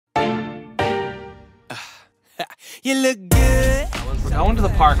You look good. We're going to the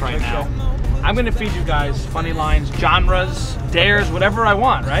park right now. I'm gonna feed you guys funny lines, genres, dares, whatever I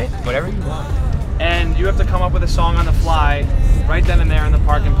want, right? Whatever you want. And you have to come up with a song on the fly, right then and there in the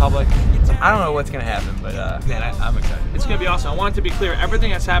park in public. I don't know what's gonna happen, but man, I'm excited. It's gonna be awesome. I want it to be clear, everything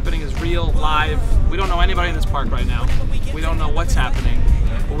that's happening is real, live. We don't know anybody in this park right now. We don't know what's happening.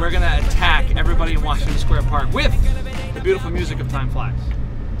 But we're gonna attack everybody in Washington Square Park with the beautiful music of Timeflies.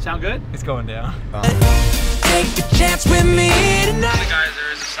 Sound good? It's going down. Take a chance with me tonight. Hey guys,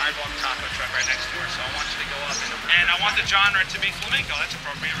 there is a sidewalk taco truck right next door, so I want you to go up and I want the genre to be flamenco. That's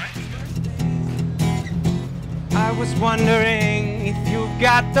appropriate, right? I was wondering if you've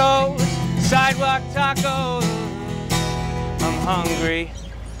got those sidewalk tacos. I'm hungry.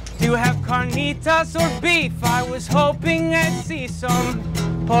 Do you have carnitas or beef? I was hoping I'd see some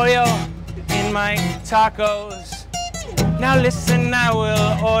pollo in my tacos. Now listen, I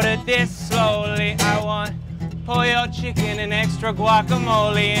will order this slowly. I want pollo, chicken, and extra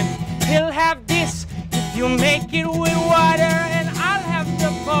guacamole. And he'll have this if you make it with water. And I'll have the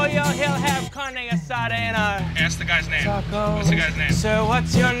pollo, he'll have carne asada and a Ask the guy's name. taco. What's the guy's name? Sir,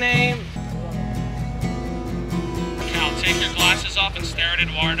 what's your name? Cal, take your glasses off and stare at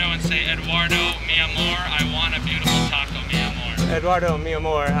Eduardo and say, Eduardo, mi amor, I want a beautiful taco, mi amor. Eduardo, mi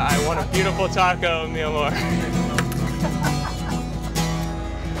amor, I want a beautiful taco, mi amor.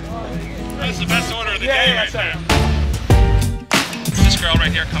 That's the best order of the Yeah, day yeah, right sorry. there. This girl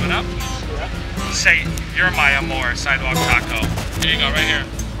right here coming up. Say, you're my amor, sidewalk taco. Here you go, right here.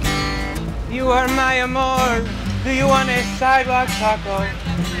 You are my amor, do you want a sidewalk taco?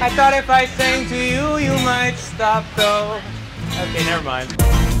 I thought if I sang to you, you might stop though. Okay, never mind.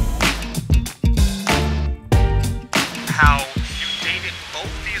 How you dated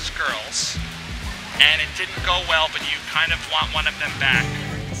both these girls and it didn't go well, but you kind of want one of them back.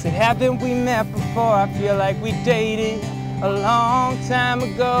 I said, haven't we met before? I feel like we dated a long time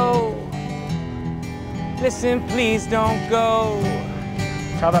ago. Listen, please don't go.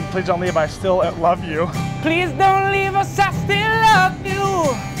 Tell them, please don't leave, I still love you. Please don't leave us, I still love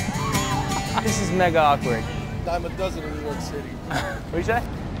you. This is mega awkward. Dime a dozen in New York City. What do you say?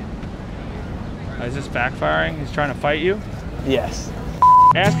 Is this backfiring? He's trying to fight you? Yes.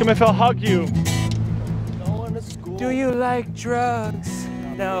 Ask him if he'll hug you. Going to school. Do you like drugs?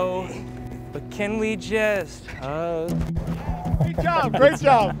 No. But can we just hug? Great job, great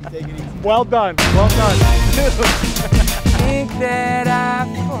job. Take it easy. Well done, well done. Think that I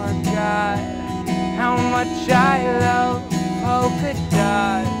forgot how much I love polka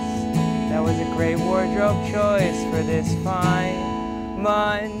dots. That was a great wardrobe choice for this fine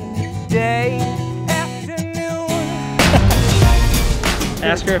Monday afternoon.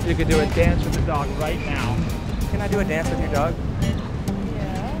 Ask her if you could do a dance with the dog right now. Can I do a dance with your dog?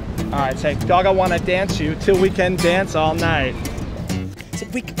 All right, say, dog, I want to dance you till we can dance all night. So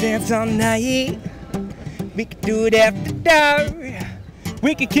we could dance all night. We could do it after dark.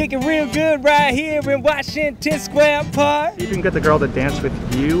 We could kick it real good right here in Washington Square Park. You can get the girl to dance with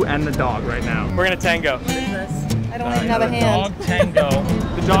you and the dog right now. We're gonna tango. What is this? I don't even have a hand. Dog tango.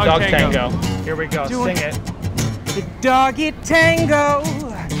 The dog tango. Here we go, Do sing it. it. The doggy tango,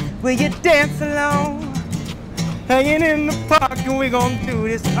 where you dance alone. Hanging in the park and we're gonna do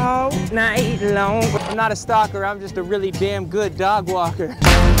this all night long. I'm not a stalker, I'm just a really damn good dog walker.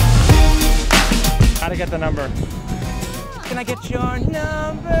 How to get the number? Can I get your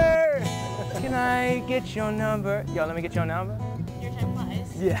number? Can I get your number? Yo, let me get your number. Your Timeflies?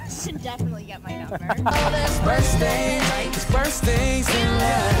 Yes. You can definitely get my number.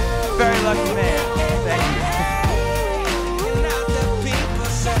 Very lucky man. Thank you.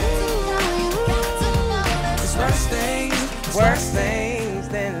 Worse things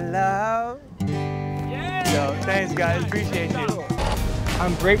than love. Yeah. Yo, thanks guys, appreciate you.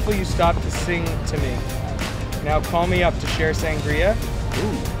 I'm grateful you stopped to sing to me. Now call me up to share sangria.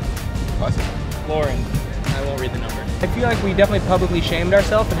 Ooh, awesome. Lauren. I won't read the number. I feel like we definitely publicly shamed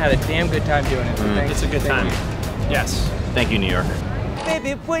ourselves and had a damn good time doing it. So thanks. It's a good time. you. Yes. Thank you, New Yorker.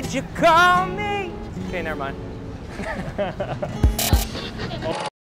 Baby, would you call me? Okay, never mind.